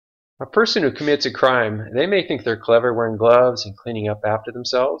A person who commits a crime, they may think they're clever wearing gloves and cleaning up after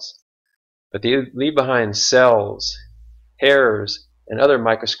themselves, but they leave behind cells, hairs, and other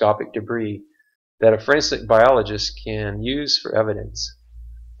microscopic debris that a forensic biologist can use for evidence.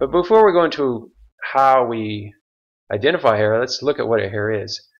 But before we go into how we identify hair, let's look at what a hair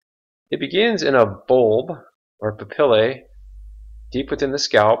is. It begins in a bulb or papillae deep within the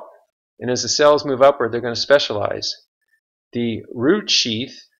scalp, and as the cells move upward, they're going to specialize. The root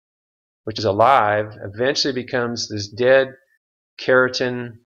sheath, which is alive, eventually becomes this dead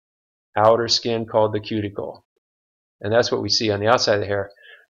keratin outer skin called the cuticle. And that's what we see on the outside of the hair.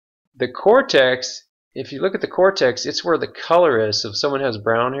 The cortex, if you look at the cortex, it's where the color is. So if someone has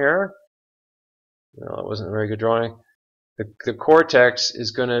brown hair, well, it wasn't a very good drawing. The cortex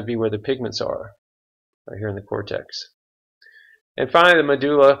is going to be where the pigments are, right here in the cortex. And finally, the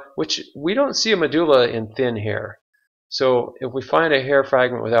medulla, which we don't see a medulla in thin hair. So if we find a hair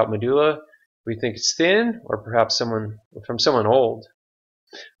fragment without medulla, we think it's thin or perhaps from someone old.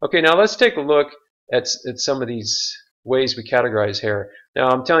 Okay, now let's take a look at some of these ways we categorize hair. Now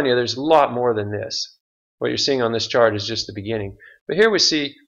I'm telling you, there's a lot more than this. What you're seeing on this chart is just the beginning. But here we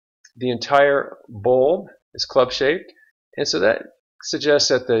see the entire bulb is club-shaped, and so that suggests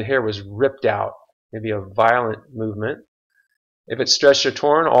that the hair was ripped out, maybe a violent movement. If it's stretched or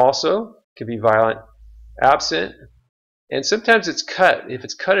torn, also could be violent, absent, and sometimes it's cut. If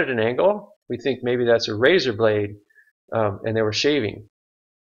it's cut at an angle, we think maybe that's a razor blade and they were shaving.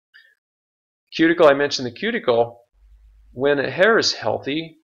 Cuticle, I mentioned the cuticle. When a hair is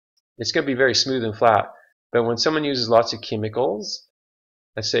healthy, it's going to be very smooth and flat. But when someone uses lots of chemicals,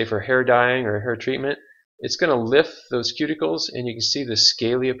 let's say for hair dyeing or hair treatment, it's going to lift those cuticles and you can see the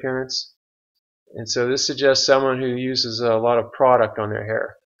scaly appearance. And so this suggests someone who uses a lot of product on their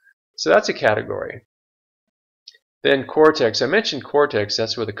hair. So that's a category. Then cortex. I mentioned cortex,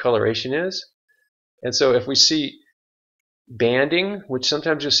 that's where the coloration is. And so if we see banding, which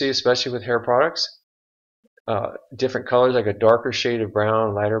sometimes you'll see especially with hair products, different colors like a darker shade of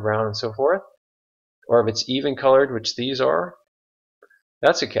brown, lighter brown, and so forth, or if it's even colored, which these are,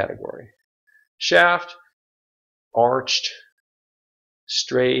 that's a category. Shaft, arched,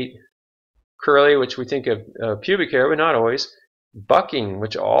 straight, curly, which we think of pubic hair, but not always. Bucking,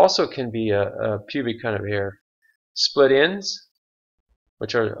 which also can be a pubic kind of hair. Split ends,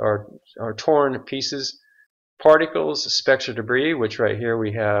 which are torn pieces. Particles, specks or debris, which right here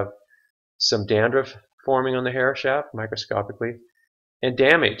we have some dandruff forming on the hair shaft microscopically. And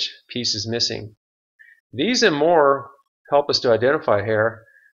damage, pieces missing. These and more help us to identify hair,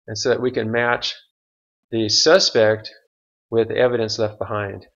 and so that we can match the suspect with evidence left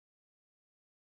behind.